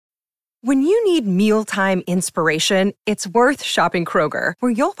When you need mealtime inspiration, it's worth shopping Kroger,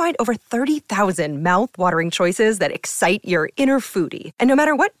 where you'll find over 30,000 mouth-watering choices that excite your inner foodie. And no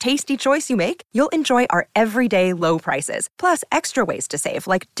matter what tasty choice you make, you'll enjoy our everyday low prices, plus extra ways to save,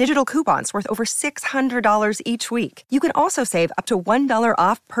 like digital coupons worth over $600 each week. You can also save up to $1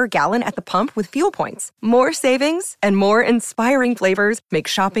 off per gallon at the pump with fuel points. More savings and more inspiring flavors make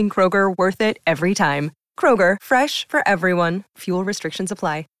shopping Kroger worth it every time. Kroger, fresh for everyone. Fuel restrictions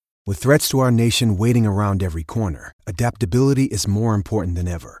apply. With threats to our nation waiting around every corner, adaptability is more important than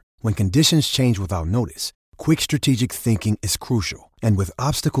ever. When conditions change without notice, quick strategic thinking is crucial. And with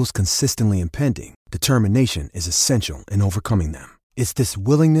obstacles consistently impending, determination is essential in overcoming them. It's this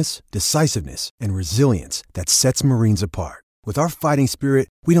willingness, decisiveness, and resilience that sets Marines apart. With our fighting spirit,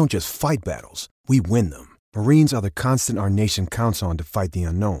 we don't just fight battles, we win them. Marines are the constant our nation counts on to fight the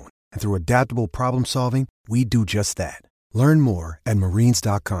unknown. And through adaptable problem solving, we do just that. Learn more at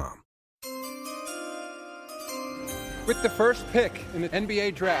marines.com. With the first pick in the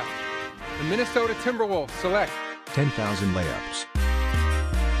NBA draft, the Minnesota Timberwolves select 10,000 layups.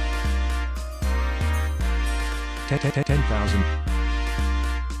 10,000.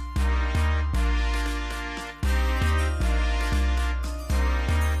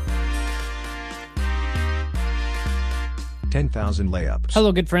 10,000 layups.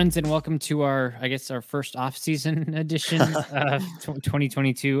 Hello, good friends, and welcome to our first off-season edition of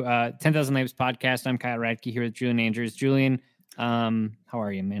 2022 10,000 Layups podcast. I'm Kyle Radke here with Julian Andrews. Julian, how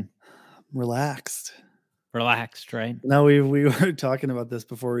are you, man? Relaxed, right? No, we were talking about this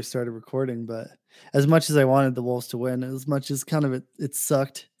before we started recording, but as much as I wanted the Wolves to win, as much as kind of it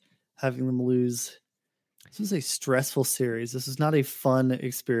sucked having them lose. This was a stressful series. This was not a fun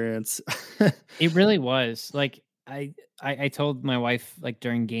experience. It really was. Like, I told my wife, like,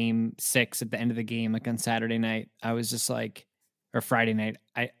 during game 6 at the end of the game, like on Saturday night, I was just like, or Friday night,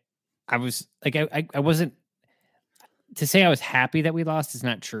 I was like, I wasn't, to say I was happy that we lost is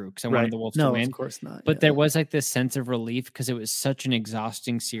not true, because I wanted the Wolves to win. Of course not. But there was like this sense of relief because it was such an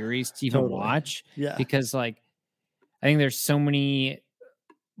exhausting series to even watch. Yeah. Because, like, I think there's so many,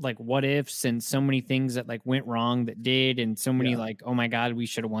 like, what ifs and so many things that, like, went wrong that did, and so many like, oh my God, we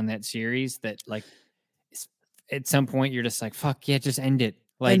should have won that series, that, like, at some point you're just like, fuck yeah, just end it.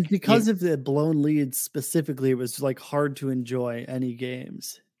 Like, and because of the blown leads specifically, it was like hard to enjoy any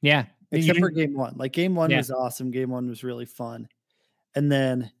games. Yeah. Except for game 1. Like, game 1 was awesome. Game 1 was really fun. And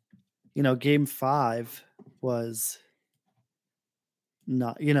then, game 5 was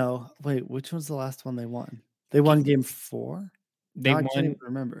not, wait, which was the last one they won? They won game 4? They I can't even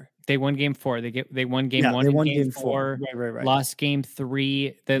remember. They won game 4. They won game 1 they won and game 4. 4. Right. Lost game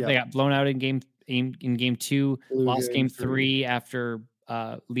 3. They got blown out in game 2. Lost game 3 after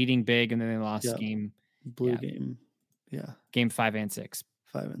leading big, and then they lost game. Game 5 and 6.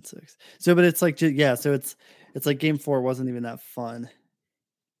 5 and 6. So, but it's like, so it's like game 4 wasn't even that fun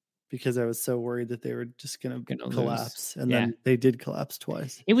because I was so worried that they were just gonna collapse, and then they did collapse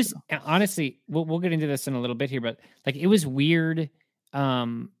twice. It was honestly, we'll get into this in a little bit here, but, like, it was weird.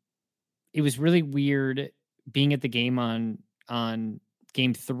 It was really weird being at the game on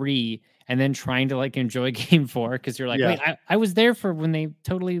game 3 and then trying to, like, enjoy game 4, because you're like, wait, I was there for when they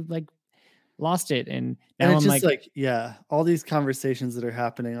totally, like, lost it, and now it's I'm just like all these conversations that are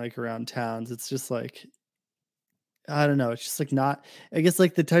happening, like, around towns. It's just like, I don't know. It's just like not, I guess,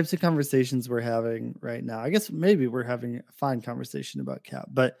 like, the types of conversations we're having right now. I guess maybe we're having a fine conversation about Cap,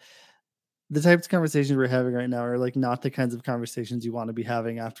 but the types of conversations we're having right now are, like, not the kinds of conversations you want to be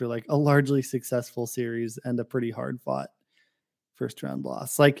having after, like, a largely successful series and a pretty hard fought first round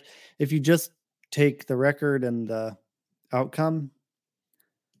loss. Like, if you just take the record and the outcome,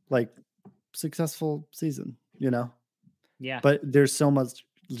 like, successful season, but there's so much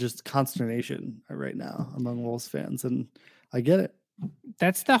just consternation right now among Wolves fans, and I get it.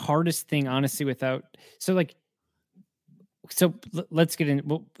 That's the hardest thing, honestly, let's get in.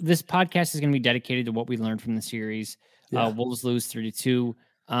 Well, this podcast is going to be dedicated to what we learned from the series. Wolves lose 3-2.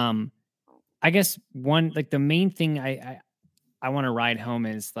 I guess the main thing I want to ride home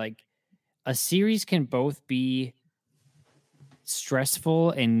is, like, a series can both be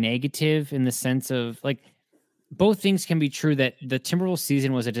stressful and negative, in the sense of, like, both things can be true, that the Timberwolves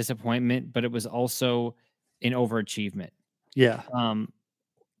season was a disappointment, but it was also an overachievement. Yeah.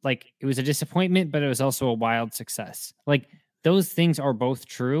 Like, it was a disappointment, but it was also a wild success. Like, those things are both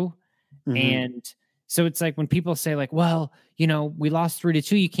true. Mm-hmm. And so it's like, when people say, like, well, we lost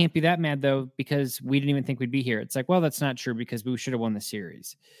 3-2, you can't be that mad though, because we didn't even think we'd be here. It's like, well, that's not true, because we should have won the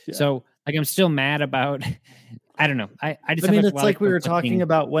series. Yeah. So, like, I'm still mad about I don't know. I just I mean, have it's like we were conflicting- talking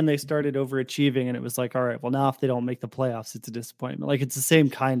about when they started overachieving, and it was like, all right, well, now if they don't make the playoffs, it's a disappointment. Like it's the same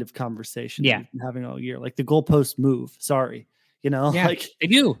kind of conversation Yeah. we've been having all year. Like the goalposts move. Sorry, Yeah, like they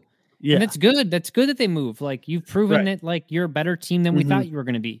do. yeah, And that's good. That's good that they move. Like you've proven Right. that like you're a better team than we Mhm. thought you were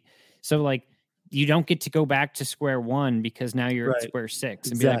going to be. So like you don't get to go back to square one because now you're at Right. square six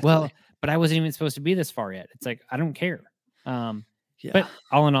and be like, Exactly. well, but I wasn't even supposed to be this far yet. It's like I don't care. yeah. But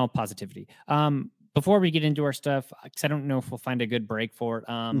all in all, positivity. Before we get into our stuff, because I don't know if we'll find a good break for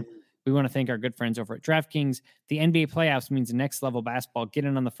it. We want to thank our good friends over at DraftKings. The NBA playoffs means the next level basketball. Get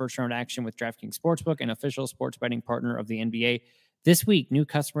in on the first round action with DraftKings Sportsbook, an official sports betting partner of the NBA. This week, new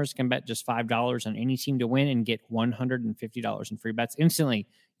customers can bet just $5 on any team to win and get $150 in free bets instantly.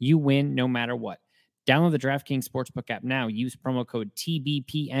 You win no matter what. Download the DraftKings Sportsbook app now. Use promo code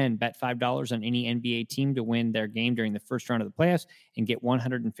TBPN. Bet $5 on any NBA team to win their game during the first round of the playoffs and get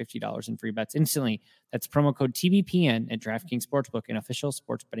 $150 in free bets instantly. That's promo code TBPN at DraftKings Sportsbook, an official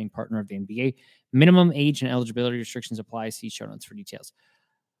sports betting partner of the NBA. Minimum age and eligibility restrictions apply. See show notes for details.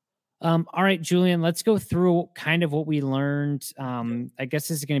 All right, Julian, let's go through kind of what we learned. I guess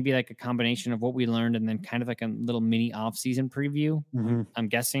this is going to be like a combination of what we learned and then kind of like a little mini off-season preview, I'm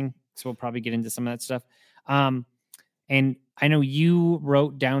guessing. So we'll probably get into some of that stuff. And I know you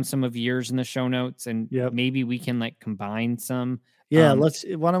wrote down some of yours in the show notes, and Yep. maybe we can like combine some. Yeah,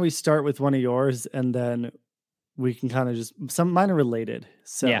 why don't we start with one of yours and then we can kind of just mine are related.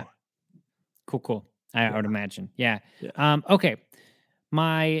 So Yeah. Cool. I would imagine. Yeah. Yeah. Okay.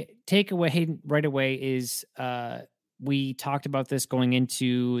 My takeaway right away is we talked about this going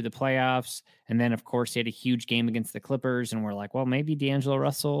into the playoffs. And then, of course, he had a huge game against the Clippers. And we're like, well, maybe D'Angelo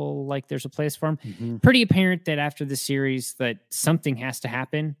Russell, like there's a place for him. Pretty apparent that after the series that something has to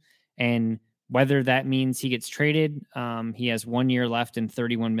happen. And whether that means he gets traded, he has 1 year left and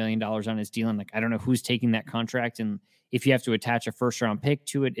 $31 million on his deal. And like, I don't know who's taking that contract. And if you have to attach a first round pick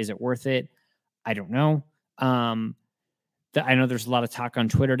to it, is it worth it? I don't know. I know there's a lot of talk on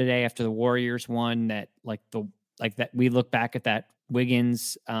Twitter today after the Warriors won that that we look back at that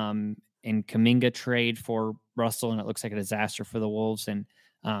Wiggins and Kuminga trade for Russell, and it looks like a disaster for the Wolves. And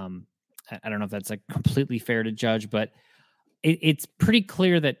I don't know if that's like completely fair to judge, but it's pretty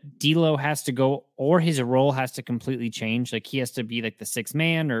clear that D'Lo has to go, or his role has to completely change. Like he has to be like the sixth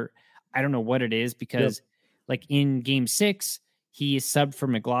man, or I don't know what it is, because like in Game 6, he is subbed for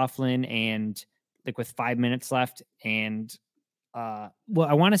McLaughlin and like with 5 minutes left. And I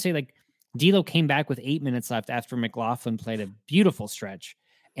want to say like D'Lo came back with 8 minutes left after McLaughlin played a beautiful stretch.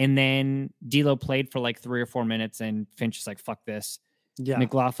 And then D'Lo played for like 3 or 4 minutes and Finch is like, fuck this. Yeah.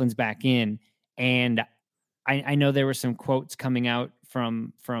 McLaughlin's back in. And I know there were some quotes coming out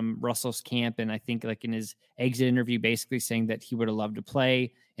from Russell's camp. And I think like in his exit interview, basically saying that he would have loved to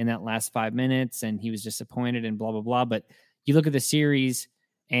play in that last 5 minutes and he was disappointed and blah, blah, blah. But you look at the series,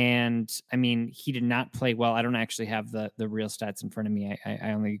 and I mean, he did not play well. I don't actually have the real stats in front of me.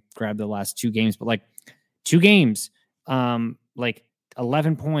 I only grabbed the last 2 games, but like 2 games, like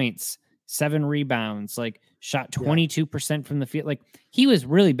 11 points, 7 rebounds, like shot 22% from the field. Like he was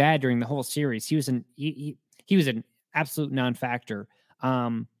really bad during the whole series. He was an absolute non-factor.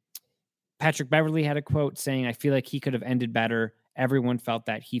 Patrick Beverley had a quote saying, I feel like he could have ended better. Everyone felt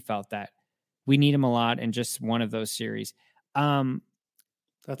that. He felt that. We need him a lot in just one of those series.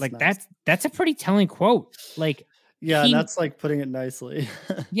 That's like nice. that's a pretty telling quote. Like, Yeah, that's like putting it nicely.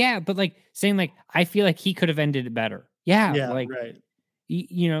 yeah, but like saying like, I feel like he could have ended it better. Yeah. Yeah, like, right.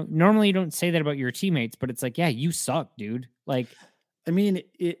 you know, normally you don't say that about your teammates, but it's like, yeah, you suck, dude. Like, I mean,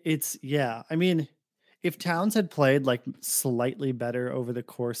 it's yeah. I mean, if Towns had played like slightly better over the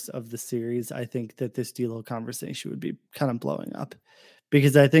course of the series, I think that this D'Lo conversation would be kind of blowing up,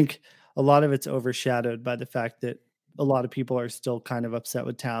 because I think a lot of it's overshadowed by the fact that a lot of people are still kind of upset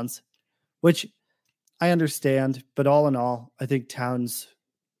with Towns, which I understand. But all in all, I think Towns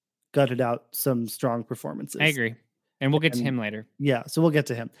gutted out some strong performances. I agree. And we'll get to him later. Yeah, so we'll get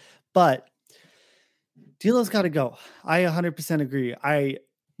to him. But D'Lo's got to go. I 100% agree. I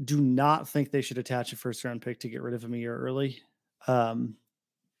do not think they should attach a first round pick to get rid of him a year early. You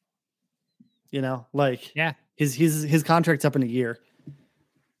know, like his contract's up in a year.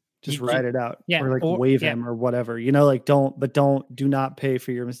 Just write it out, or like waive him or whatever. You know, like do not pay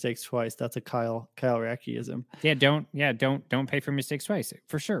for your mistakes twice. That's a Kyle Rackeyism. Yeah, don't pay for mistakes twice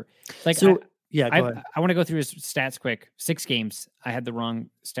for sure. Like so. Go ahead. I want to go through his stats quick. 6 games. I had the wrong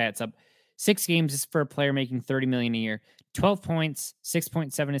stats up. 6 games is for a player making $30 million a year. 12 points,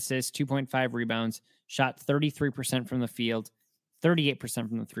 6.7 assists, 2.5 rebounds. Shot 33% from the field, 38%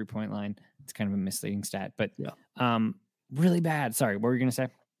 from the 3-point line. It's kind of a misleading stat, but really bad. Sorry, what were you going to say?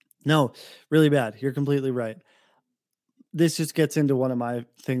 No, really bad. You're completely right. this just gets into one of my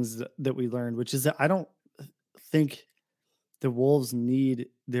things that we learned, which is that I don't think the Wolves need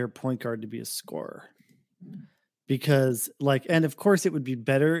their point guard to be a scorer, because and of course it would be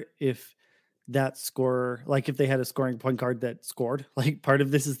better if that scorer, like if they had a scoring point guard that scored. Like part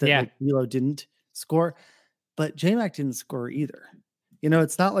of this is that like D'Lo didn't score, but J-Mac didn't score either.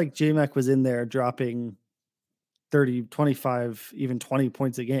 It's not like J-Mac was in there dropping 30, 25, even 20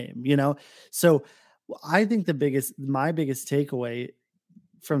 points a game, So I think my biggest takeaway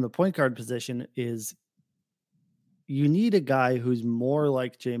from the point guard position is you need a guy who's more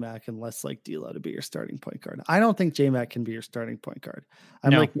like J-Mac and less like D'Lo to be your starting point guard. I don't think J-Mac can be your starting point guard.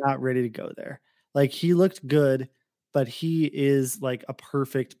 I'm not ready to go there. Like he looked good, but he is like a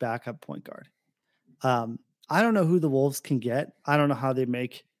perfect backup point guard. I don't know who the Wolves can get. I don't know how they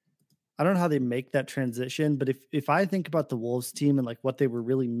make that transition. But if I think about the Wolves team and like what they were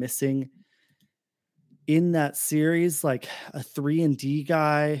really missing in that series, like a 3-and-D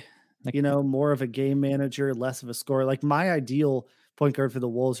guy, more of a game manager, less of a scorer. Like my ideal point guard for the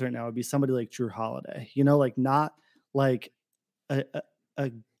Wolves right now would be somebody like Drew Holiday, like not like a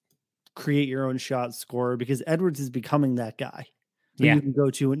create your own shot scorer, because Edwards is becoming that guy who you can go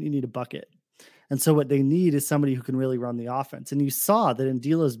to when you need a bucket. And so what they need is somebody who can really run the offense. And you saw that in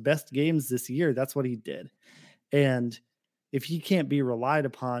D'Lo's best games this year, that's what he did. And if he can't be relied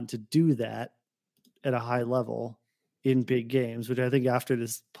upon to do that at a high level in big games, which I think after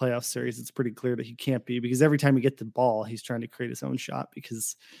this playoff series, it's pretty clear that he can't be, because every time he gets the ball, he's trying to create his own shot,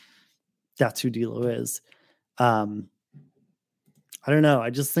 because that's who D'Lo is. I don't know. I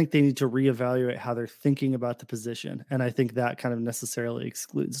just think they need to reevaluate how they're thinking about the position. And I think that kind of necessarily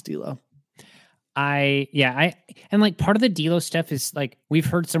excludes D'Lo. And like part of the D'Lo stuff is like, we've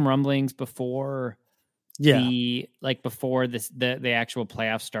heard some rumblings before the actual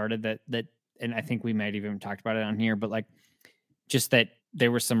playoff started that, and I think we might even talked about it on here, but like just that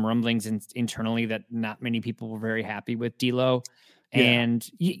there were some rumblings internally that not many people were very happy with D'Lo. And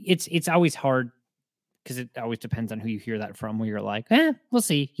it's always hard because it always depends on who you hear that from, where you're like, we'll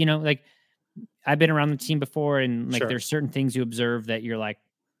see, like I've been around the team before, and like there's certain things you observe that you're like,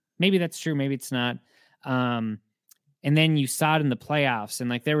 maybe that's true, maybe it's not. And then you saw it in the playoffs, and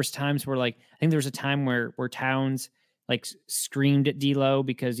like there was times where like I think there was a time where Towns like screamed at D'Lo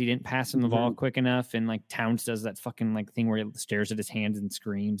because he didn't pass him the ball quick enough, and like Towns does that fucking like thing where he stares at his hands and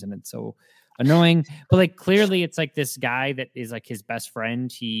screams, and it's so annoying. But like clearly it's like this guy that is like his best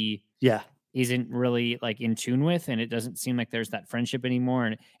friend he isn't really like in tune with, and it doesn't seem like there's that friendship anymore,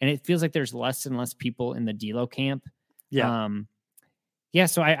 and it feels like there's less and less people in the D'Lo camp.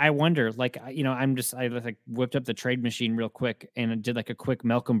 So I wonder, like, I like whipped up the trade machine real quick and did like a quick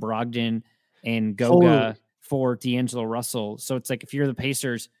Malcolm Brogdon and Goga for D'Angelo Russell. So it's like, if you're the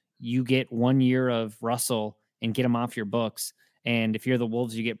Pacers, you get 1 year of Russell and get him off your books. And if you're the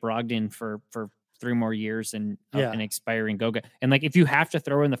Wolves, you get Brogdon for 3 more years and an expiring Goga. And like, if you have to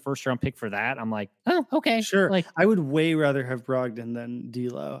throw in the first round pick for that, I'm like, oh, okay. Sure. Like, I would way rather have Brogdon than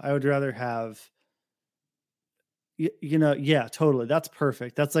D'Lo. I would rather have, totally. That's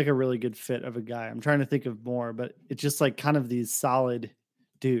perfect. That's like a really good fit of a guy. I'm trying to think of more, but it's just like kind of these solid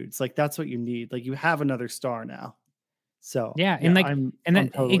dudes. Like that's what you need. Like you have another star now. So and like, I'm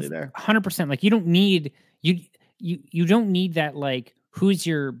totally there. 100%. Like you don't need, you don't need that. Like, who's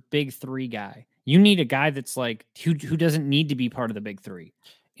your big 3 guy? You need a guy that's like, who doesn't need to be part of the big 3.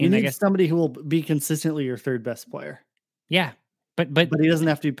 And I guess somebody who will be consistently your 3rd best player. Yeah. But he doesn't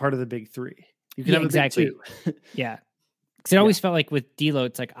have to be part of the big 3. You can have exactly. a big 2. Yeah. Because it always felt like with D'Lo,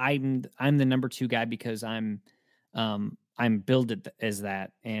 it's like I'm the number 2 guy because I'm billed as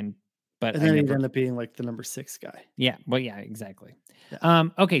that, but then he'd end up being like the number 6 guy. Yeah. Well, yeah, exactly. Yeah.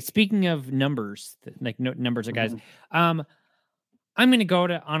 Okay. Speaking of numbers, like numbers of guys, I'm going to go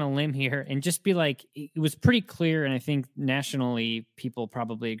on a limb here and just be like, it was pretty clear, and I think nationally people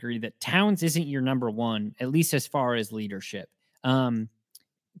probably agree that Towns isn't your number 1, at least as far as leadership.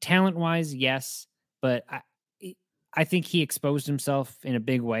 Talent-wise, yes, but I think he exposed himself in a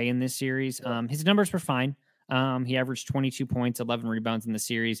big way in this series. His numbers were fine. He averaged 22 points, 11 rebounds in the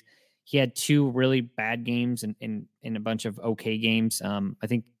series. He had 2 really bad games and a bunch of okay games. I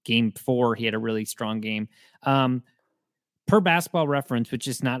think game 4, he had a really strong game. Per Basketball Reference, which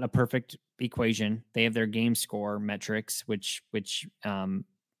is not a perfect equation, they have their game score metrics, which kind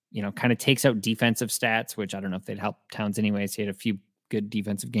of takes out defensive stats, which I don't know if they'd help Towns anyways. He had a few good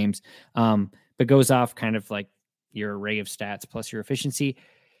defensive games, but goes off kind of like your array of stats plus your efficiency.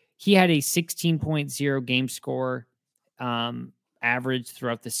 He had a 16.0 game score average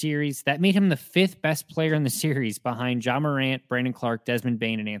throughout the series. That made him the 5th best player in the series behind Ja Morant, Brandon Clark, Desmond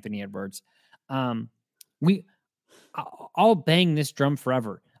Bane, and Anthony Edwards. I'll bang this drum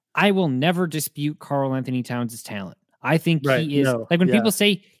forever. I will never dispute Karl Anthony Towns' talent. I think he is like when people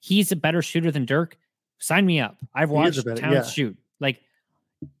say he's a better shooter than Dirk, sign me up. I've watched Towns shoot. Like,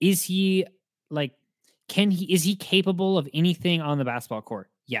 is he like, is he capable of anything on the basketball court?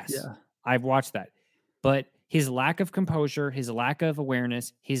 Yes. Yeah. I've watched that. But his lack of composure, his lack of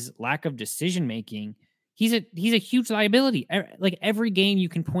awareness, his lack of decision-making, he's a huge liability. Like every game you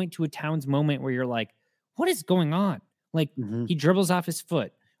can point to a Towns moment where you're like, what is going on? Like he dribbles off his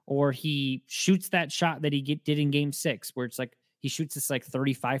foot, or he shoots that shot that he did in game 6, where it's like he shoots this like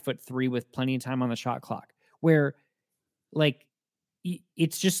 35-foot three with plenty of time on the shot clock, where like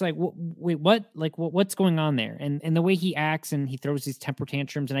it's just like, wait, what? Like what's going on there? And the way he acts and he throws these temper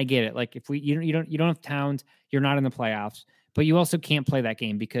tantrums, and I get it. Like if you don't have Towns, you're not in the playoffs, but you also can't play that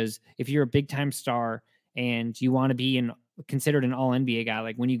game, because if you're a big time star and you want to be considered an all NBA guy,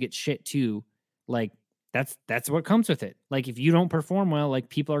 like when you get shit too, like that's what comes with it. Like if you don't perform well, like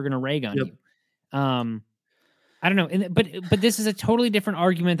people are going to rag on you. I don't know. But this is a totally different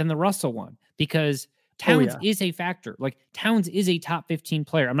argument than the Russell one, because Towns is a factor. Like Towns is a top 15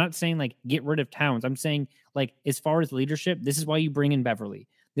 player. I'm not saying like get rid of Towns. I'm saying like as far as leadership, this is why you bring in Beverly.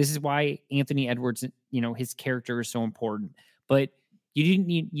 This is why Anthony Edwards, his character is so important. But you didn't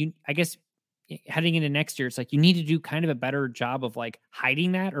need, I guess heading into next year, it's like you need to do kind of a better job of like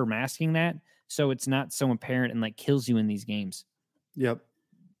hiding that or masking that, so it's not so apparent and like kills you in these games. Yep.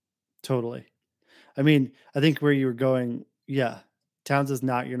 Totally. I mean, I think where you were going, Towns is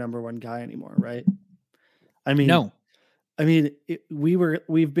not your number one guy anymore, right? I mean, no. I mean,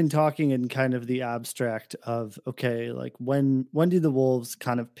 we've been talking in kind of the abstract of, okay, like when do the Wolves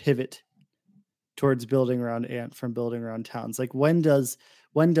kind of pivot towards building around Ant from building around Towns? Like when does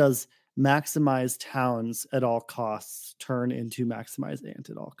maximize Towns at all costs turn into maximize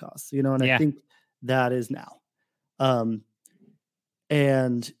Ant at all costs? I think that is now.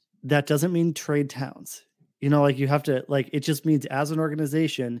 And that doesn't mean trade Towns. Like you have to, like, it just means as an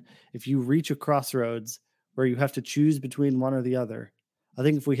organization, if you reach a crossroads where you have to choose between one or the other, I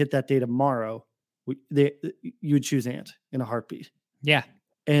think if we hit that day tomorrow, you would choose Ant in a heartbeat. Yeah.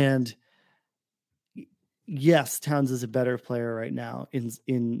 And yes, Towns is a better player right now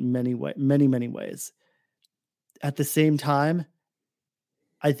in many ways. At the same time,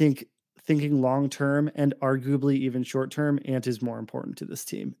 I think thinking long-term and arguably even short-term, Ant is more important to this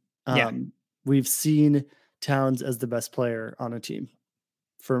team. We've seen Towns as the best player on a team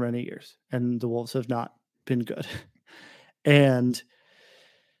for many years, and the Wolves have not been good. And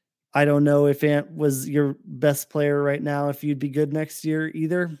I don't know if Ant was your best player right now, if you'd be good next year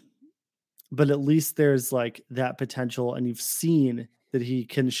either, but at least there's like that potential, and you've seen that he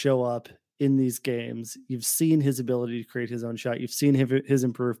can show up in these games. You've seen his ability to create his own shot. You've seen his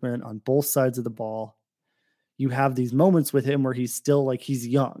improvement on both sides of the ball. You have these moments with him where he's still like, he's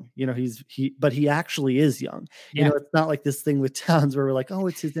young, but he actually is young. It's not like this thing with Towns where we're like, oh,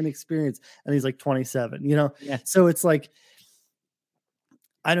 it's his inexperience, and he's like 27, So it's like,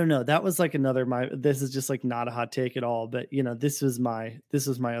 I don't know. That was like this is just like not a hot take at all, but this was my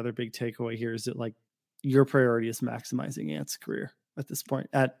other big takeaway here, is that like your priority is maximizing Ant's career at this point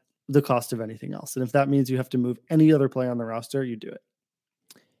at the cost of anything else. And if that means you have to move any other player on the roster, you do it.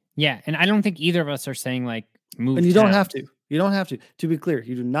 Yeah. And I don't think either of us are saying like move. And you don't have to. You don't have to. To be clear,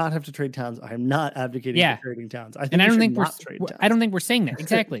 you do not have to trade Towns. I am not advocating for trading Towns. I don't think we're saying that.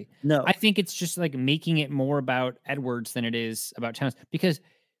 Exactly. No. I think it's just like making it more about Edwards than it is about Towns, because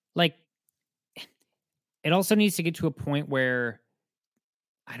like it also needs to get to a point where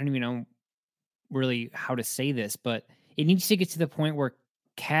I don't even know really how to say this, but it needs to get to the point where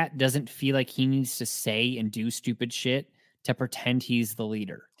Cat doesn't feel like he needs to say and do stupid shit to pretend he's the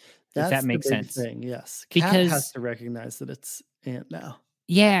leader. If that makes sense. Yes. Because Cat has to recognize that it's Ant now.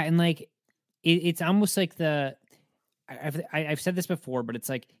 Yeah. And like, it's almost like I've said this before, but it's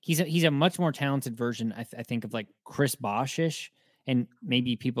like, he's a much more talented version, I think, of like Chris Bosh-ish. And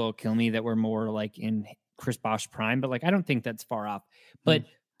maybe people will kill me that we're more like in Chris Bosh prime, but like, I don't think that's far off. But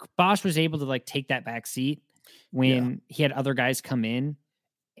Bosh was able to like take that back seat when he had other guys come in,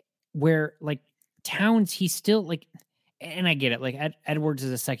 where like Towns, he's still like, and I get it, like Edwards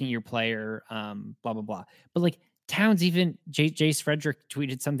is a second-year player, blah, blah, blah. But like Towns, even Jace Frederick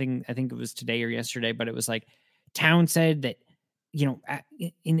tweeted something, I think it was today or yesterday, but it was like Towns said that,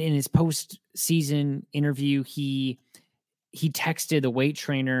 in his post-season interview, he texted the weight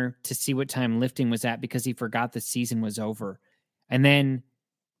trainer to see what time lifting was at because he forgot the season was over. And then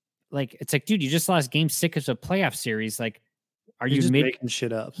like, it's like, dude, you just lost game 6 of a playoff series. Like, are you just making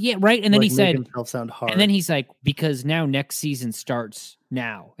shit up? Yeah, right. And then he said, himself sound hard. And then he's like, because now next season starts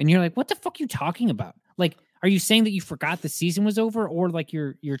now. And you're like, what the fuck are you talking about? Like, are you saying that you forgot the season was over, or like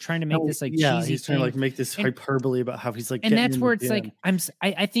you're trying to make this like yeah, cheesy he's trying to like thing? make this And- hyperbole about how he's like, And getting that's in where the it's like gym.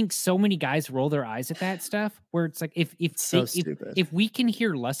 I think so many guys roll their eyes at that stuff where it's like if So stupid. if we can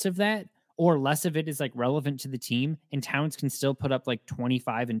hear less of that, or less of it is like relevant to the team, and Towns can still put up like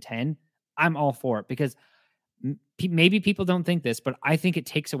 25 and 10, I'm all for it, because maybe people don't think this, but I think it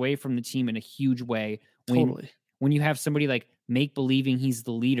takes away from the team in a huge way Totally. when you have somebody like make believing he's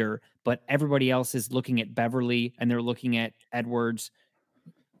the leader, but everybody else is looking at Beverly and they're looking at Edwards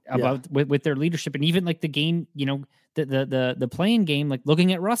about with their leadership, and even like the game, you know, the playing game, like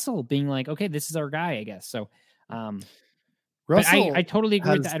looking at Russell being like, okay, this is our guy, I guess. So Russell, I totally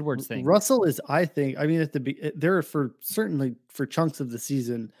agree with the Edwards thing. Russell is, I think, I mean, there for certainly for chunks of the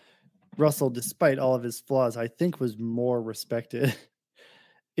season, Russell, despite all of his flaws, I think was more respected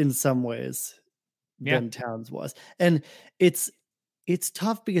in some ways than Towns was. And it's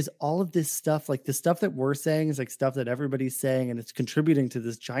tough because all of this stuff, like the stuff that we're saying is like stuff that everybody's saying, and it's contributing to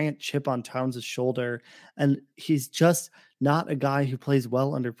this giant chip on Towns' shoulder. And he's just not a guy who plays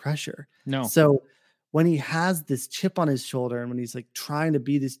well under pressure. No. So when he has this chip on his shoulder and when he's like trying to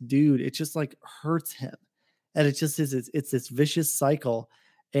be this dude, it just like hurts him. And it just is, it's this vicious cycle.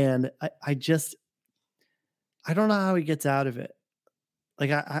 And I don't know how he gets out of it.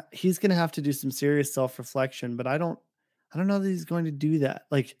 Like he's going to have to do some serious self-reflection, but I don't know that he's going to do that.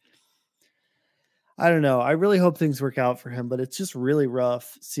 Like, I don't know. I really hope things work out for him, but it's just really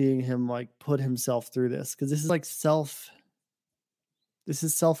rough seeing him like put himself through this. Cause this is like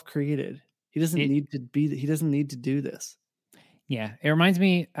self-created. He doesn't need to do this. Yeah. It reminds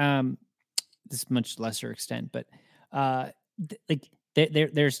me, this much lesser extent, but like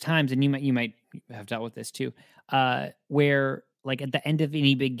there's times, and you might have dealt with this too, where like at the end of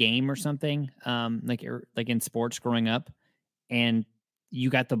any big game or something, like in sports growing up, and you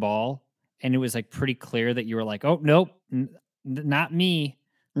got the ball, and it was like pretty clear that you were like, oh nope, not me,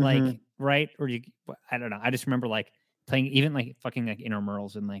 like right, or I don't know. I just remember like playing even like fucking like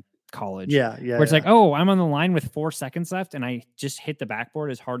intramurals in like college, where it's like, oh, I'm on the line with 4 seconds left, and I just hit the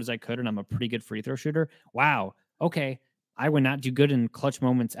backboard as hard as I could, and I'm a pretty good free throw shooter. Wow, okay, I would not do good in clutch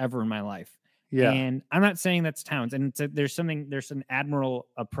moments ever in my life. Yeah. And I'm not saying that's Towns. And there's an admirable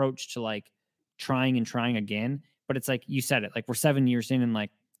approach to like trying again. But it's like you said it, like we're 7 years in, and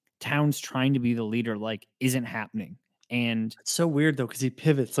like Towns trying to be the leader like isn't happening. And it's so weird though, because he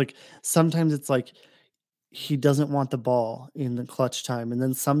pivots. Like sometimes it's like he doesn't want the ball in the clutch time. And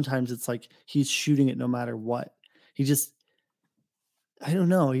then sometimes it's like he's shooting it no matter what. I don't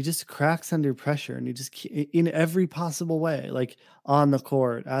know. He just cracks under pressure, and he just in every possible way, like on the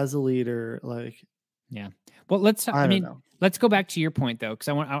court as a leader, like, yeah. Well, let's go back to your point though. Cause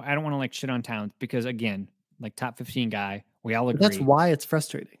I don't want to like shit on Towns, because again, like top 15 guy, we all agree. But that's why it's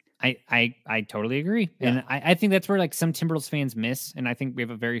frustrating. I totally agree. Yeah. And I think that's where like some Timberwolves fans miss. And I think we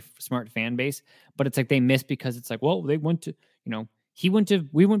have a very smart fan base, but it's like they miss because it's like, well, they went to, you know, we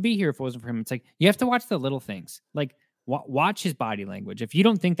wouldn't be here if it wasn't for him. It's like, you have to watch the little things. Like, watch his body language. If you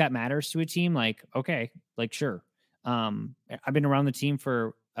don't think that matters to a team, like, okay, like, sure. I've been around the team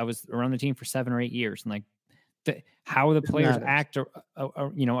I was around the team for 7 or 8 years, and like how the players act,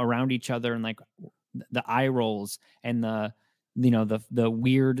 you know, around each other, and like the eye rolls and the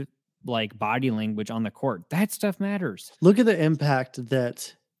weird like body language on the court, that stuff matters. Look at the impact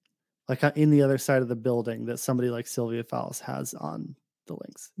that like in the other side of the building that somebody like Sylvia Fowles has on the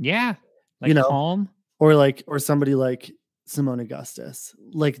Lynx. Yeah. Like, you know, calm. Or somebody like Simone Augustus,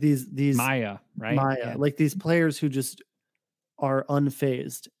 like these Maya, right? Yeah. Like these players who just are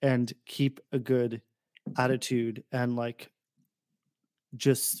unfazed and keep a good attitude and like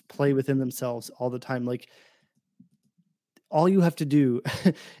just play within themselves all the time. Like all you have to do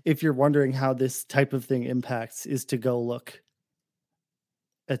if you're wondering how this type of thing impacts is to go look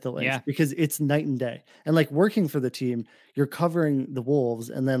at the Lynx, because it's night and day. And like working for the team, you're covering the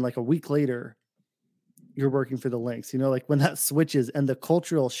Wolves, and then like a week later you're working for the Lynx, you know, like when that switches and the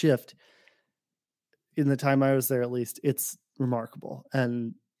cultural shift in the time I was there, at least, it's remarkable.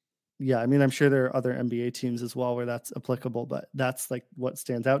 And yeah, I mean, I'm sure there are other NBA teams as well where that's applicable, but that's like what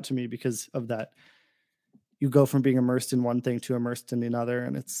stands out to me because of that. You go from being immersed in one thing to immersed in another,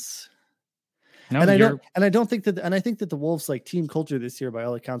 and it's I think that the Wolves like team culture this year by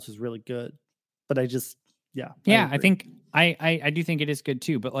all accounts was really good. But I just I think I do think it is good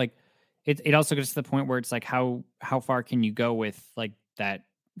too, but like it also gets to the point where it's like how far can you go with like that,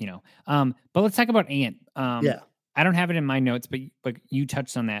 you know. But let's talk about Ant. I don't have it in my notes, but you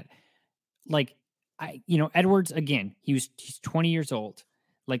touched on that. Like Edwards, again, he's 20 years old.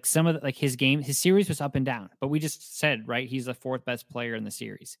 Like some of his series was up and down, but we just said, right, he's the 4th best player in the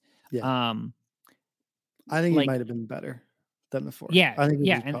series. I think he like, might have been better than the 4th. yeah, I think he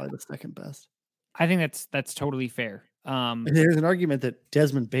was and probably the second best. I think that's totally fair. And there's an argument that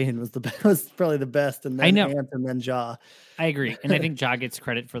Desmond Bane was was probably the best, and I then know. Ant, and then Ja. I agree, and I think Ja gets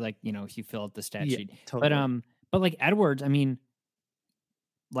credit for like if you fill out the stat Yeah, sheet, totally. but like Edwards, I mean,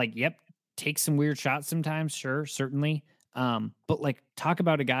 like yep, takes some weird shots sometimes, sure, certainly. But like talk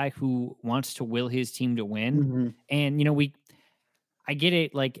about a guy who wants to will his team to win, Mhm. and I get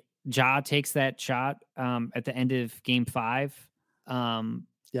it. Like Ja takes that shot at the end of Game 5,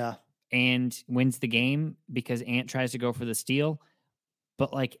 Yeah. and wins the game because Ant tries to go for the steal.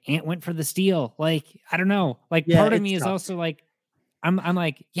 But like Ant went for the steal. Like, I don't know. Like Yeah, part of it's me is tough. also like, I'm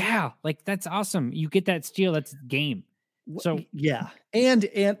like, yeah, like that's awesome. You get that steal, that's game. So Yeah. And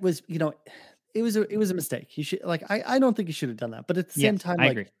Ant was, it was a mistake. He should I don't think he should have done that. But at the yeah, same time, I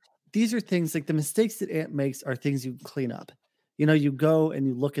agree. these are things like the mistakes that Ant makes are things you can clean up. You go and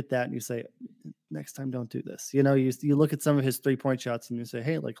you look at that and you say, next time don't do this. You look at some of his 3-point shots and you say,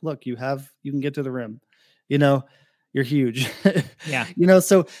 hey, like, look, you can get to the rim. You're huge. Yeah.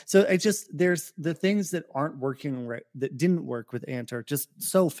 So there's the things that aren't working right, that didn't work with Ant are just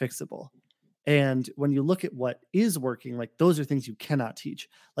so fixable. And when you look at what is working, like those are things you cannot teach,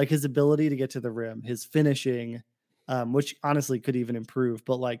 like his ability to get to the rim, his finishing, which honestly could even improve,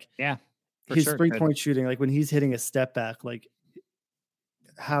 but like Yeah. For his sure. 3-point shooting, like when he's hitting a step back, like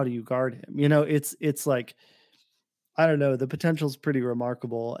how do you guard him? It's like, I don't know, the potential is pretty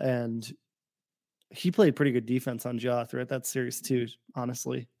remarkable. And he played pretty good defense on Ja throughout that series too,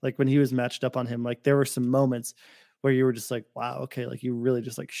 honestly. Like when he was matched up on him, like there were some moments where you were just like, wow, okay, like you really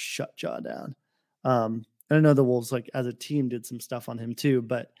just like shut Ja down. And I know the Wolves, like as a team, did some stuff on him too,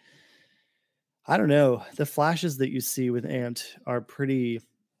 but I don't know. The flashes that you see with Ant are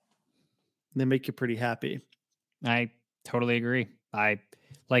they make you pretty happy. I totally agree. I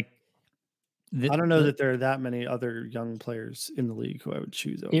don't know that there are that many other young players in the league who I would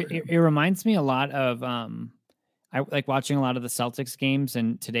choose over him. It reminds me a lot of I like watching a lot of the Celtics games,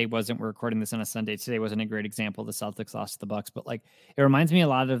 and we're recording this on a Sunday. Today wasn't a great example. The Celtics lost to the Bucks, but like it reminds me a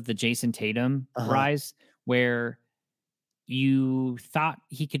lot of the Jason Tatum rise, where you thought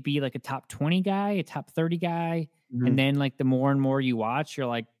he could be like a top 20 guy, a top 30 guy, and then like the more and more you watch, you're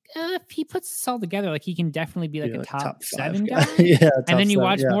like, if he puts this all together, like he can definitely be like a top 7 guy. Yeah, and then you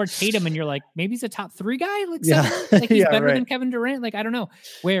watch more Tatum and you're like, maybe he's a top 3 guy, like 7, like he's better than Kevin Durant. Like, I don't know,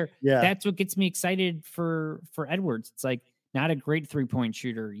 where that's what gets me excited for Edwards. It's like not a great 3-point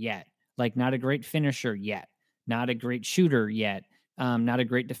shooter yet, like not a great finisher yet, not a great shooter yet, not a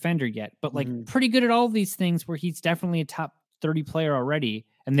great defender yet, but like pretty good at all of these things, where he's definitely a top 30 player already.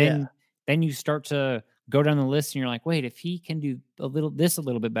 And then you start to go down the list and you're like, wait, if he can do a little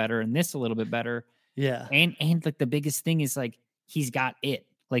bit better and this a little bit better. Yeah. And like the biggest thing is like, he's got it.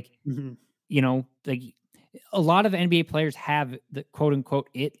 Like, like a lot of NBA players have the quote unquote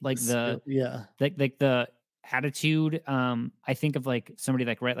it, like the attitude. I think of like somebody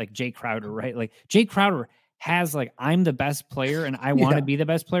like Jay Crowder, right? Like Jay Crowder has like, I'm the best player and I want to be the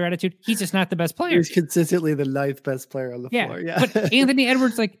best player attitude. He's just not the best player. He's consistently the 9th best player on the floor. Yeah. But Anthony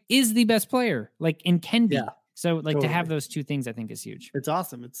Edwards like is the best player, like, and can be. Yeah, so like to have those two things, I think is huge. It's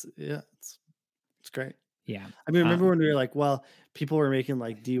awesome. It's great. Yeah. I mean, remember when we were like, well, people were making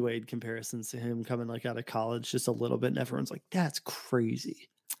like D Wade comparisons to him coming like out of college just a little bit. And everyone's like, that's crazy.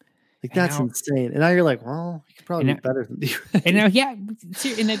 Like that's insane. And now you're like, well, he could probably be better than D Wade. And now,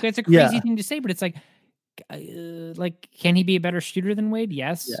 and that's a crazy thing to say, but it's like can he be a better shooter than Wade?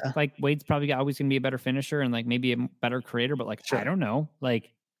 Yes. Yeah. Like Wade's probably always going to be a better finisher and like maybe a better creator, but like, I don't know,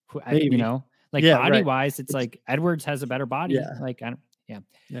 like, body wise, it's like Edwards has a better body. Yeah. Like, I don't,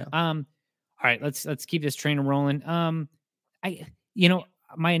 all right, let's keep this train rolling. My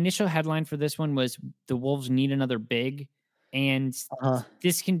initial headline for this one was the Wolves need another big. And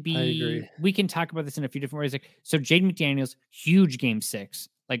this can be, we can talk about this in a few different ways. Like, so Jaden McDaniels, huge game 6,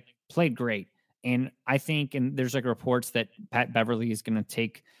 like played great. And I think, and there's like reports that Pat Beverly is going to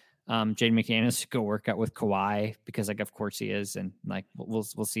take Jaden McDaniels to go work out with Kawhi, because like, of course he is. And like, we'll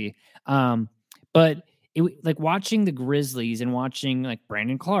see. But it, like watching the Grizzlies and watching like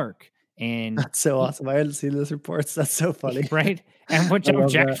Brandon Clark, and that's so awesome. I hadn't seen those reports. That's so funny. Right. And which I'm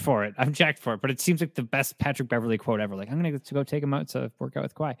jacked for it. I'm jacked for it, but it seems like the best Patrick Beverly quote ever. Like, I'm going to go take him out to work out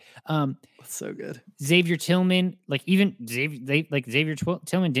with Kawhi. That's so good. Xavier Tillman, like even Xavier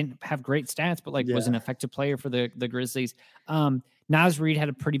Tillman didn't have great stats, but like was an effective player for the Grizzlies. Naz Reid had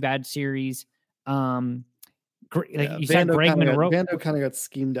a pretty bad series. You said Greg Monroe. Vando kind of got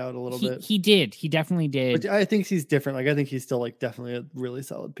schemed out a little bit. He did. He definitely did. But I think he's different. Like, I think he's still like definitely a really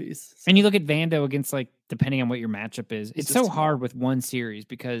solid piece. So. And you look at Vando against like, depending on what your matchup is, it's so hard with one series,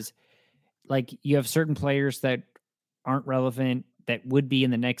 because like you have certain players that aren't relevant that would be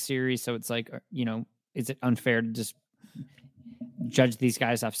in the next series. So it's like, is it unfair to just judge these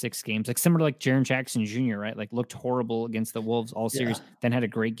guys off 6 games? Like similar to like Jaren Jackson Jr., right? Like looked horrible against the Wolves all series, then had a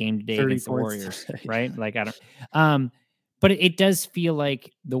great game today against the Warriors, today. right? Like I don't, but it does feel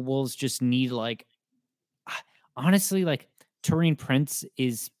like the Wolves just need like, honestly, like Taurean Prince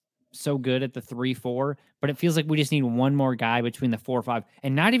is so good at the 3-4, but it feels like we just need one more guy between the 4-5,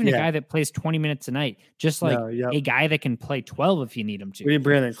 and not even a guy that plays 20 minutes a night, just like a guy that can play 12 if you need him to. We need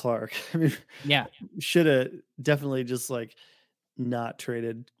Brandon Clark. I mean, yeah, should have definitely just like not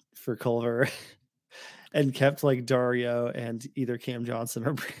traded for Culver and kept like Dario and either Cam Johnson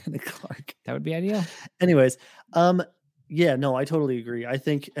or Brandon Clark. That would be ideal. Anyways, yeah, no, I totally agree. I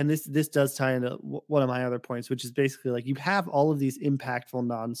think, and this does tie into one of my other points, which is basically like you have all of these impactful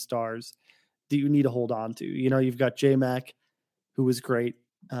non-stars that you need to hold on to. You know, you've got J-Mac, who was great,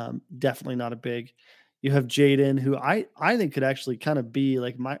 definitely not a big. You have Jaden, who I think could actually kind of be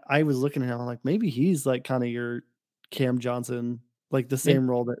like I was looking at him, I'm like, maybe he's like kind of your Cam Johnson, like the same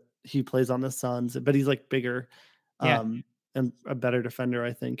role that he plays on the Suns, but he's like bigger, and a better defender,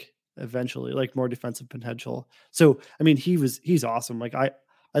 I think. Eventually, like more defensive potential. So I mean, he's awesome. Like I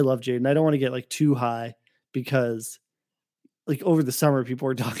love Jaden. I don't want to get like too high because like over the summer people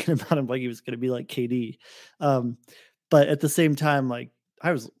were talking about him like he was going to be like KD, but at the same time, like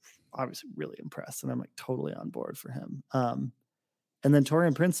I was obviously really impressed, and I'm like totally on board for him. And then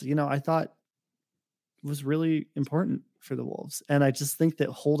Taurean Prince, you know, I thought was really important for the Wolves, and I just think that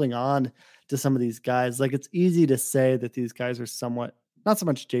holding on to some of these guys, like it's easy to say that these guys are somewhat. Not so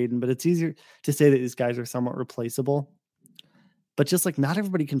much Jaden, but it's easier to say that these guys are somewhat replaceable. But just like not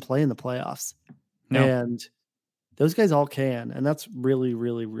everybody can play in the playoffs. No. And those guys all can. And that's really,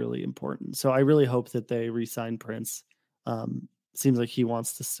 really, really important. So I really hope that they re-sign Prince. Seems like he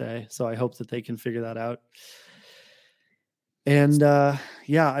wants to stay. So I hope that they can figure that out. And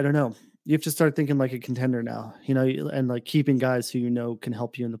yeah, I don't know. You have to start thinking like a contender now, you know, and like keeping guys who you know can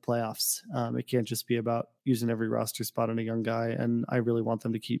help you in the playoffs. It can't just be about using every roster spot on a young guy. And I really want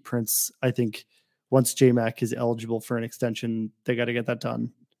them to keep Prince. I think once J-Mac is eligible for an extension, they got to get that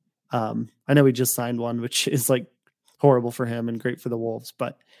done. I know he just signed one, which is like horrible for him and great for the Wolves,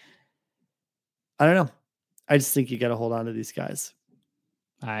 but I don't know. I just think you got to hold on to these guys.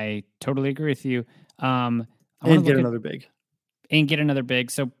 I totally agree with you. And get another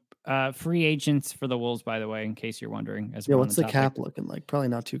big. So free agents for the Wolves, by the way, in case you're wondering. What's the cap looking like? Probably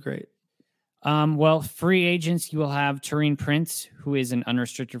not too great. Well, free agents, you will have Taurean Prince, who is an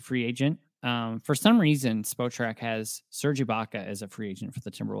unrestricted free agent. For some reason, Spotrac has Serge Ibaka as a free agent for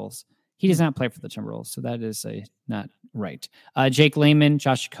the Timberwolves. He does not play for the Timberwolves, so that is not right. Jake Layman,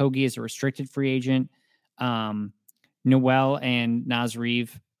 Josh Okogie is a restricted free agent. Noel and Naz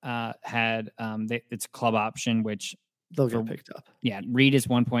Reeve had it's a club option, which they'll get picked up. Yeah, Reed is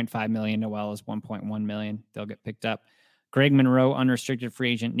 1.5 million. Noel is 1.1 million. They'll get picked up. Greg Monroe, unrestricted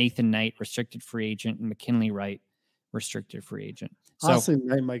free agent. Nathan Knight, restricted free agent. And McKinley Wright, restricted free agent. So, honestly,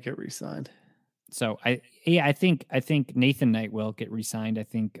 Knight might get re-signed. So I think Nathan Knight will get re-signed. I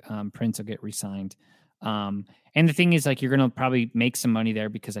think Prince will get re-signed. And the thing is, like, you're going to probably make some money there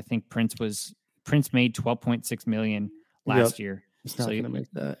because I think Prince made 12.6 million last year. It's not going to make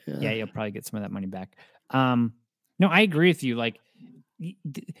that. Yeah, you'll probably get some of that money back. No, I agree with you. Like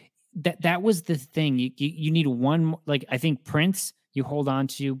that was the thing. You need one. Like I think Prince you hold on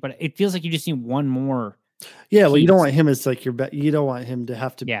to, but it feels like you just need one more. Yeah, well, you don't want him as like your bet. You don't want him to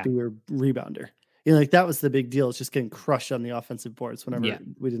have to be your rebounder. You know, like that was the big deal. It's just getting crushed on the offensive boards whenever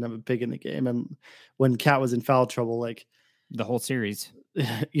we didn't have a big in the game, and when Cat was in foul trouble, like the whole series.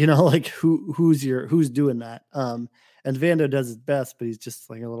 You know, like who's doing that? And Vando does his best, but he's just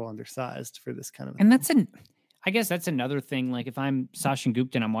like a little undersized for this kind of. And I guess that's another thing. Like if I'm Sachin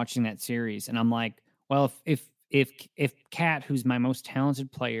Gupta and I'm watching that series and I'm like, well, if Cat, who's my most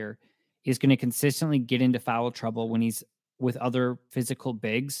talented player, is going to consistently get into foul trouble when he's with other physical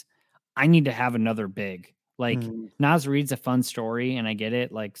bigs, I need to have another big. Like Naz Reid's a fun story, and I get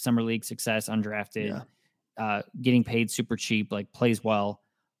it. Like summer league success, undrafted, getting paid super cheap, like plays well.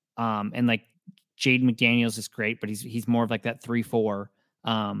 And like Jaden McDaniels is great, but he's more of like that 3-4,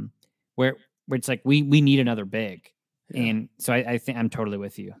 where it's like we need another big. And so I think I'm totally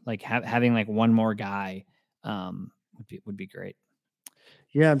with you. Like having like one more guy would be great.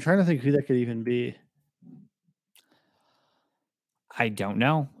 Yeah, I'm trying to think who that could even be. I don't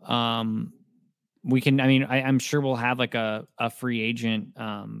know. We can. I mean, I'm sure we'll have like a free agent.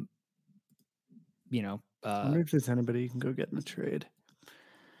 I wonder if there's anybody you can go get in a trade.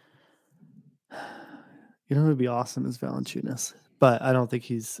 You know who would be awesome is Valanciunas. But I don't think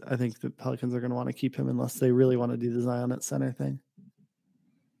I think the Pelicans are going to want to keep him unless they really want to do the Zion at center thing.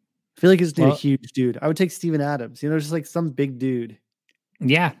 I feel like it's a huge dude. I would take Steven Adams, just like some big dude.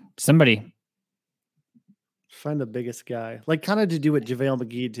 Yeah, somebody. Find the biggest guy. Like kind of to do what JaVale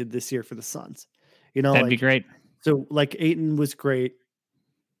McGee did this year for the Suns. That'd be great. So like Ayton was great.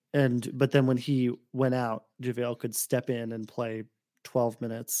 But then when he went out, JaVale could step in and play 12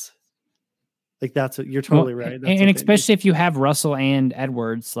 minutes. Like that's what you're totally right. And especially if you have Russell and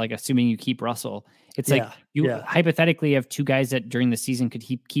Edwards, like assuming you keep Russell, it's like you hypothetically have two guys that during the season could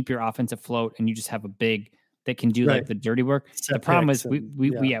keep your offense afloat, and you just have a big that can do like the dirty work. The problem is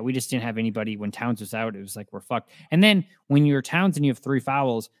we just didn't have anybody when Towns was out. It was like, we're fucked. And then when you're Towns and you have 3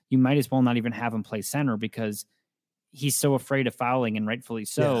 fouls, you might as well not even have him play center because he's so afraid of fouling, and rightfully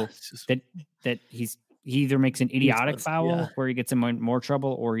so, that he either makes an idiotic foul where he gets in more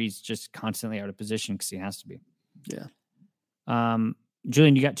trouble, or he's just constantly out of position because he has to be. Yeah.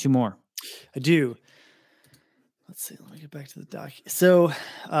 Julian, you got 2 more. I do. Let's see. Let me get back to the doc. So,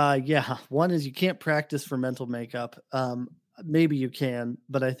 one is you can't practice for mental makeup. Maybe you can,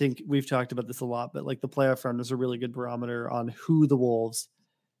 but I think we've talked about this a lot, but like the playoff run is a really good barometer on who the Wolves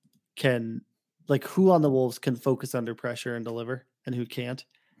can, like who on the Wolves can focus under pressure and deliver and who can't.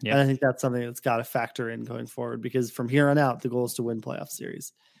 Yeah. And I think that's something that's got to factor in going forward, because from here on out, the goal is to win playoff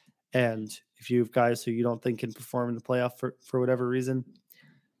series. And if you have guys who you don't think can perform in the playoff for whatever reason,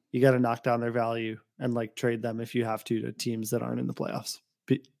 you got to knock down their value and like trade them if you have to teams that aren't in the playoffs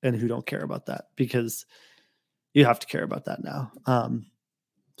and who don't care about that, because you have to care about that now.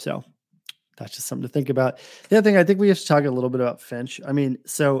 So that's just something to think about. The other thing, I think we have to talk a little bit about Finch. I mean,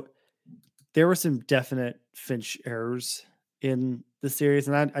 so there were some definite Finch errors in the series,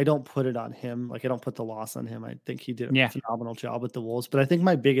 and I don't put it on him. Like I don't put the loss on him. I think he did a phenomenal job with the Wolves. But I think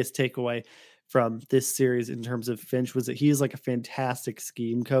my biggest takeaway from this series in terms of Finch was that he is like a fantastic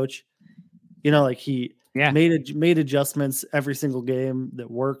scheme coach. Like he made adjustments every single game that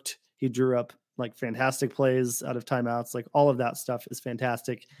worked. He drew up like fantastic plays out of timeouts. Like all of that stuff is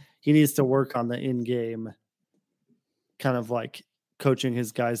fantastic. He needs to work on the in-game kind of like coaching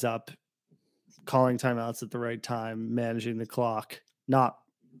his guys up, calling timeouts at the right time, managing the clock, not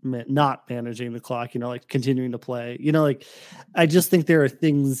managing the clock, like continuing to play, like, I just think there are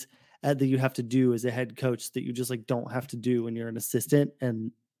things that you have to do as a head coach that you just like don't have to do when you're an assistant,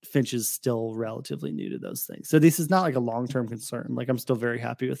 and Finch is still relatively new to those things. So this is not like a long-term concern. Like I'm still very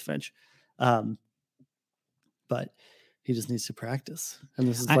happy with Finch. But he just needs to practice. And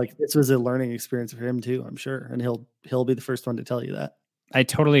this was a learning experience for him too, I'm sure. And he'll be the first one to tell you that. I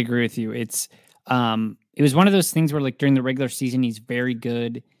totally agree with you. It was one of those things where like during the regular season, he's very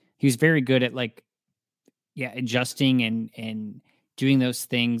good. He was very good at like, adjusting and doing those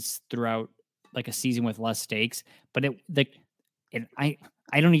things throughout like a season with less stakes. But I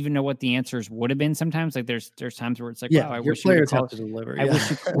don't even know what the answers would have been sometimes. Like there's times where it's like, wow, I wish you would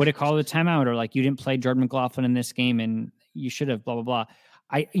have called a timeout, or like you didn't play Jordan McLaughlin in this game and you should have blah, blah, blah.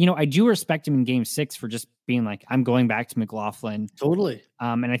 I do respect him in game 6 for just being like, I'm going back to McLaughlin. Totally.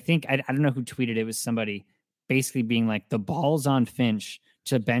 And I think, I don't know who tweeted it was somebody basically being like, the ball's on Finch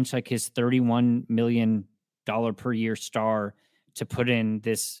to bench like his $31 million per year star to put in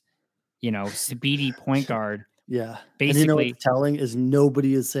this, speedy point guard. Yeah. Basically, and what's telling is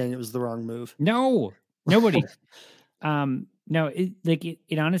nobody is saying it was the wrong move. No, nobody. No,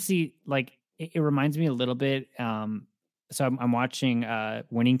 it honestly, like, it reminds me a little bit. So I'm watching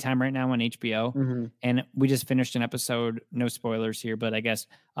Winning Time right now on HBO, and we just finished an episode. No spoilers here, but I guess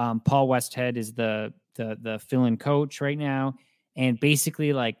Paul Westhead is the fill-in coach right now, and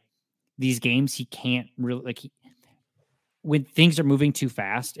basically like these games he can't really like when things are moving too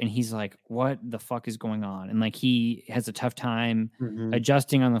fast, and he's like, "What the fuck is going on?" And like he has a tough time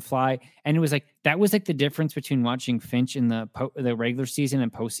adjusting on the fly. And it was like that was like the difference between watching Finch in the regular season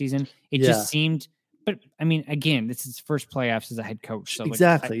and postseason. It just seemed. But I mean, again, this is his first playoffs as a head coach. So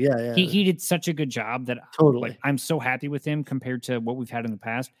exactly, he did such a good job that totally I'm so happy with him compared to what we've had in the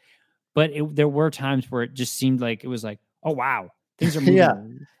past. But there were times where it just seemed like it was like, oh wow, things are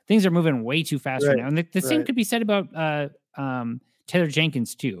moving, things are moving way too fast right now. And the same could be said about Taylor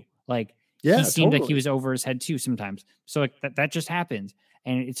Jenkins too. Like he seemed like he was over his head too sometimes. So like that just happens,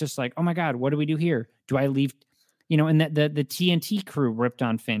 and it's just like, oh my god, what do we do here? Do I leave? And the TNT crew ripped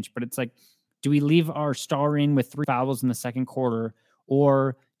on Finch, but it's like, do we leave our star in with 3 fouls in the second quarter,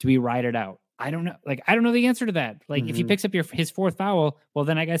 or do we ride it out? I don't know. Like, I don't know the answer to that. Like, if he picks up his 4th foul, well,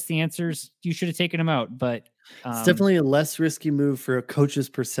 then I guess the answer is you should have taken him out. But it's definitely a less risky move for a coach's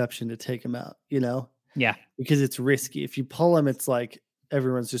perception to take him out, Yeah. Because it's risky. If you pull him, it's like,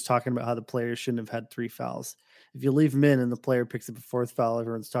 everyone's just talking about how the player shouldn't have had 3 fouls. If you leave him in and the player picks up a 4th foul,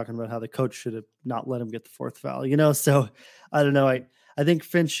 everyone's talking about how the coach should have not let him get the 4th foul, you know? So I don't know. I think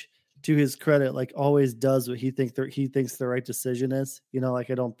Finch, to his credit, like always does what he thinks the right decision is. You know,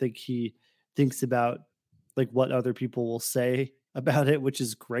 like I don't think he thinks about like what other people will say about it, which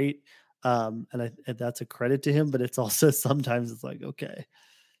is great. And that's a credit to him, but it's also sometimes it's like, okay,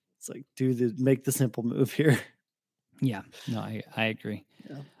 it's like make the simple move here. Yeah, no, I agree.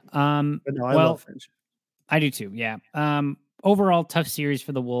 Yeah. But no, I love Finch. I do too. Yeah. Overall tough series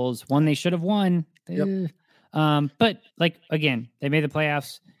for the Wolves. One they should have won. Yep. But like again, they made the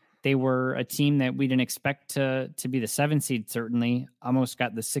playoffs. They were a team that we didn't expect to be the 7 seed. Certainly, almost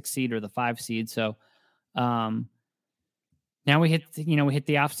got the 6 seed or the 5 seed. So, now we hit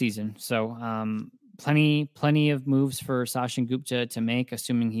the off season. So, plenty of moves for Sachin Gupta to make,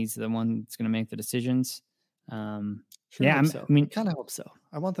 assuming he's the one that's going to make the decisions. I kind of hope so.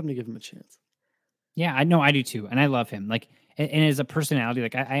 I want them to give him a chance. Yeah, I know. I do too. And I love him. Like, and as a personality,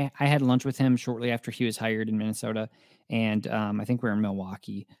 like I had lunch with him shortly after he was hired in Minnesota. And, I think we were in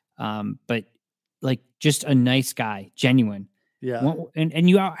Milwaukee. But like just a nice guy, genuine. Yeah.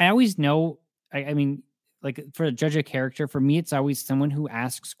 I always know, I mean, like for a judge of character, for me, it's always someone who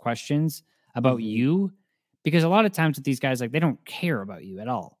asks questions about you, because a lot of times with these guys, like they don't care about you at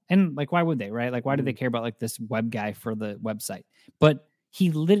all. And like, why would they, right? Like, why do they care about like this web guy for the website? But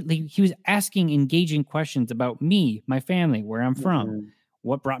he was asking engaging questions about me, my family, where I'm from,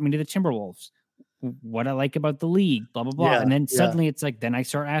 what brought me to the Timberwolves, what I like about the league, blah, blah, blah. And then suddenly it's like, then I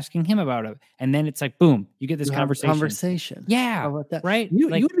start asking him about it. And then it's like, boom, you get this conversation. Yeah. How about that? Right. You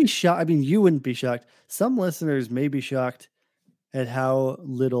would be shocked. I mean, you wouldn't be shocked. Some listeners may be shocked at how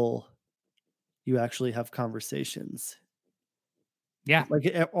little you actually have conversations. Yeah.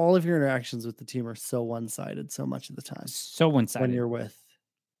 Like all of your interactions with the team are so one-sided so much of the time. So one-sided.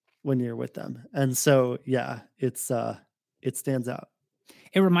 When you're with them. And so, yeah, it stands out.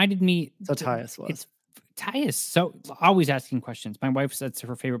 It reminded me. So Tyus was. It's Tyus. So always asking questions. My wife said it's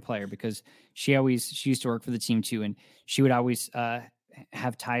her favorite player because she used to work for the team too. And she would always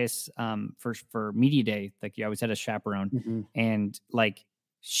have Tyus for media day. Like you always had a chaperone. And like,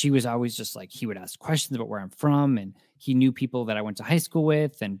 she was always just like, he would ask questions about where I'm from. And he knew people that I went to high school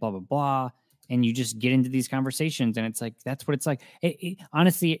with and blah, blah, blah. And you just get into these conversations and it's like, that's what it's like.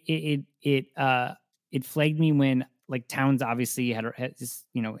 Honestly, it flagged me when like Towns obviously had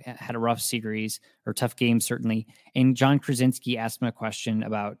a rough series or tough game, certainly. And John Krasinski asked him a question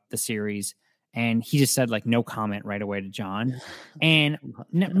about the series and he just said like, no comment right away to John. And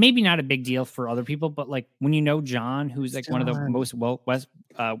maybe not a big deal for other people, but like when you know John, who's like one of the most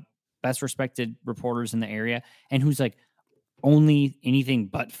best respected reporters in the area and who's like only anything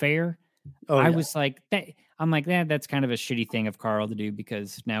but fair. Was like that. I'm like, that's kind of a shitty thing of Carl to do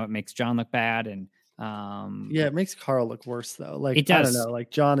because now it makes John look bad. And it makes Carl look worse though. Like it does. I don't know.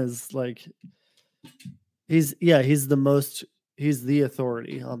 Like John is like he's the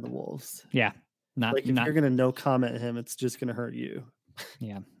authority on the Wolves. Yeah. If you're gonna no comment him, it's just gonna hurt you.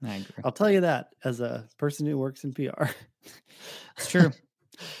 Yeah, I agree. I'll tell you that as a person who works in PR. It's true.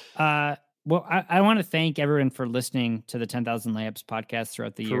 Well, I want to thank everyone for listening to the 10,000 Layups podcast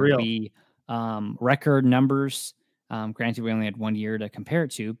throughout the year. We record numbers. Granted, we only had 1 year to compare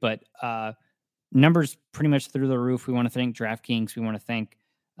it to, but numbers pretty much through the roof. We want to thank DraftKings. We want to thank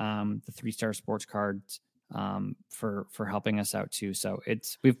the 3-Star Sports Cards for helping us out too. So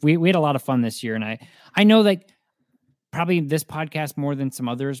we had a lot of fun this year, and I know like probably this podcast more than some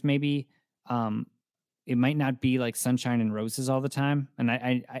others maybe. It might not be like sunshine and roses all the time. And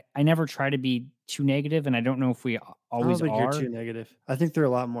I never try to be too negative. And I don't know if we always are. You're too negative. I think there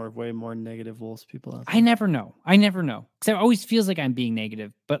are way more negative Wolves people out there. I never know. Because it always feels like I'm being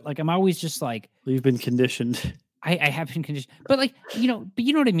negative, but like, I'm always just like, you've been conditioned. I have been conditioned, but like, you know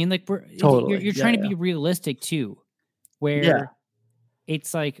what I mean? Like you're trying to be realistic too, where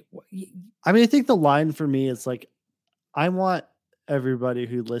it's like, I mean, I think the line for me is like, I want everybody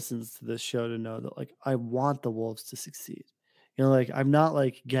who listens to this show to know that like I want the Wolves to succeed. You know, like I'm not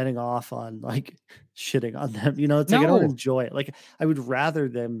like getting off on like shitting on them. You know, it's like I don't enjoy it. Like I would rather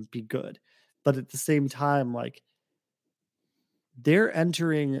them be good, but at the same time, like the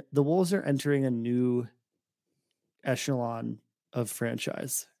Wolves are entering a new echelon of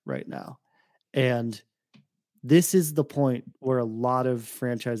franchise right now, and this is the point where a lot of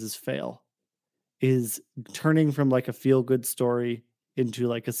franchises fail. Is turning from like a feel-good story into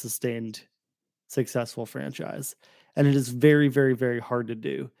like a sustained successful franchise. And it is very, very, very hard to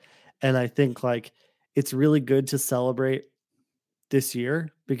do. And I think like it's really good to celebrate this year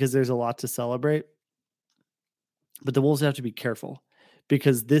because there's a lot to celebrate. But the Wolves have to be careful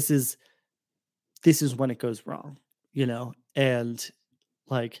because this is when it goes wrong, and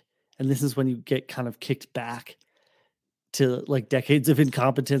this is when you get kind of kicked back to like decades of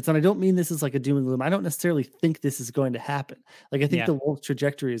incompetence. And I don't mean this is like a doom and gloom. I don't necessarily think this is going to happen. Like, I think the Wolves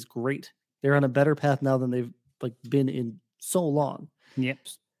trajectory is great. They're on a better path now than they've like been in so long. Yep.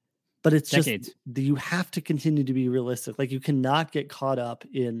 But it's decades. just, you have to continue to be realistic. Like, you cannot get caught up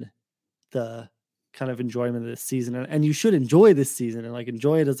in the kind of enjoyment of this season. And you should enjoy this season and like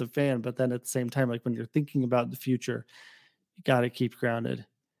enjoy it as a fan. But then at the same time, like when you're thinking about the future, you got to keep grounded.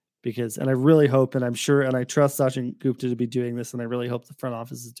 And I really hope, and I'm sure, and I trust Sachin Gupta to be doing this, and I really hope the front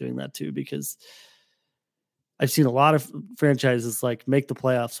office is doing that too, because I've seen a lot of franchises like make the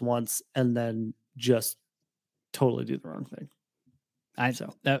playoffs once and then just totally do the wrong thing.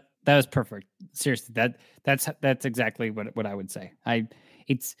 That was perfect. Seriously, that's exactly what I would say.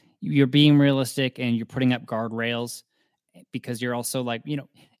 You're being realistic and you're putting up guardrails, because you're also like,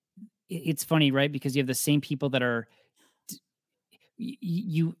 it's funny, right? Because you have the same people that are.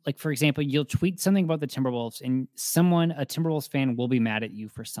 You like, for example, you'll tweet something about the Timberwolves and a Timberwolves fan will be mad at you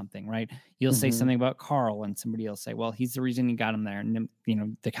for something, right? You'll say something about Carl and somebody will say, well, he's the reason you got him there. And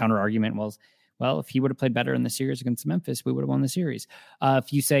the counter argument was, well, if he would have played better in the series against Memphis, we would have won the series.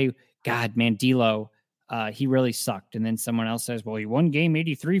 If you say, God, man, D'Lo, he really sucked. And then someone else says, well, he won game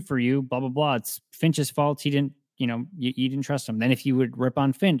 83 for you, blah, blah, blah. It's Finch's fault. He didn't, you didn't trust him. Then if you would rip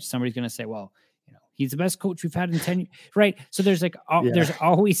on Finch, somebody's going to say, well, he's the best coach we've had in 10 years, right? So there's like, there's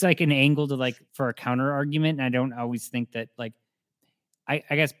always like an angle to like for a counter argument. And I don't always think that like, I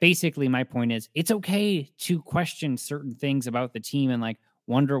guess basically my point is it's okay to question certain things about the team and like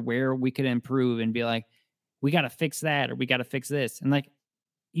wonder where we could improve and be like, we got to fix that, or we got to fix this. And like,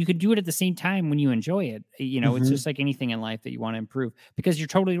 you could do it at the same time when you enjoy it. It's just like anything in life that you want to improve, because you're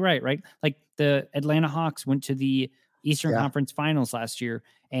totally right? Like the Atlanta Hawks went to the Eastern Conference Finals last year,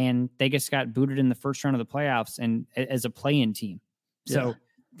 and they just got booted in the first round of the playoffs and as a play-in team. So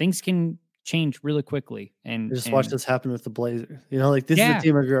things can change really quickly. And just watch this happen with the Blazers. Like this is the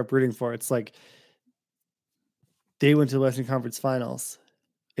team I grew up rooting for. It's like they went to the Western Conference Finals.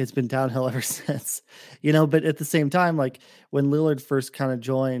 It's been downhill ever since, but at the same time, like when Lillard first kind of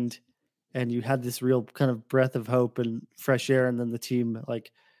joined and you had this real kind of breath of hope and fresh air, and then the team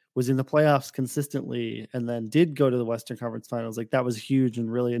like was in the playoffs consistently and then did go to the Western Conference Finals. Like that was huge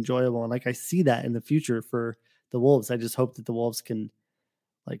and really enjoyable. And like, I see that in the future for the Wolves. I just hope that the Wolves can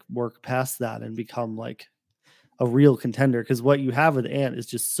like work past that and become like a real contender. Cause what you have with Ant is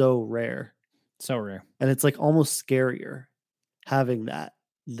just so rare. So rare. And it's like almost scarier having that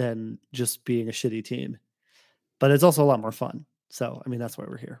than just being a shitty team, but it's also a lot more fun. So, I mean, that's why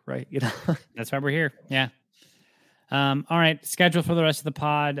we're here, right? That's why we're here. Yeah. All right. Schedule for the rest of the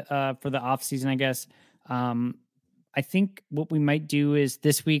pod for the off season, I guess. I think what we might do is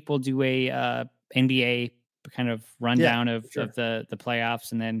this week we'll do a NBA kind of rundown of the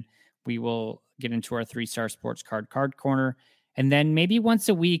playoffs, and then we will get into our 3-star sports card corner. And then maybe once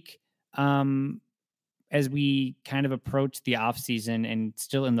a week, as we kind of approach the off season and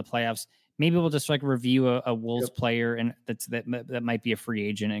still in the playoffs, maybe we'll just like review a Wolves player and that might be a free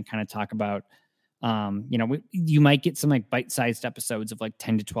agent and kind of talk about, you might get some like bite-sized episodes of like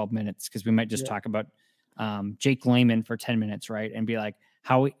 10 to 12 minutes. Cause we might just talk about, Jake Layman for 10 minutes. Right. And be like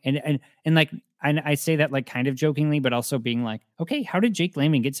how, and like, I say that like kind of jokingly, but also being like, okay, how did Jake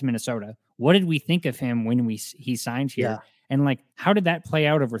Layman get to Minnesota? What did we think of him when he signed here? And like, how did that play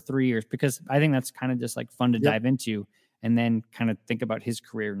out over 3 years? Because I think that's kind of just like fun to dive into and then kind of think about his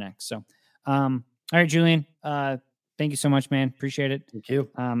career next. So, all right, Julian, thank you so much, man. Appreciate it. Thank you.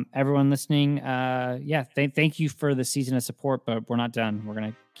 Everyone listening. Thank you for the season of support, but we're not done. We're going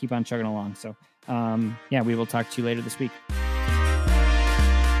to keep on chugging along. So, we will talk to you later this week.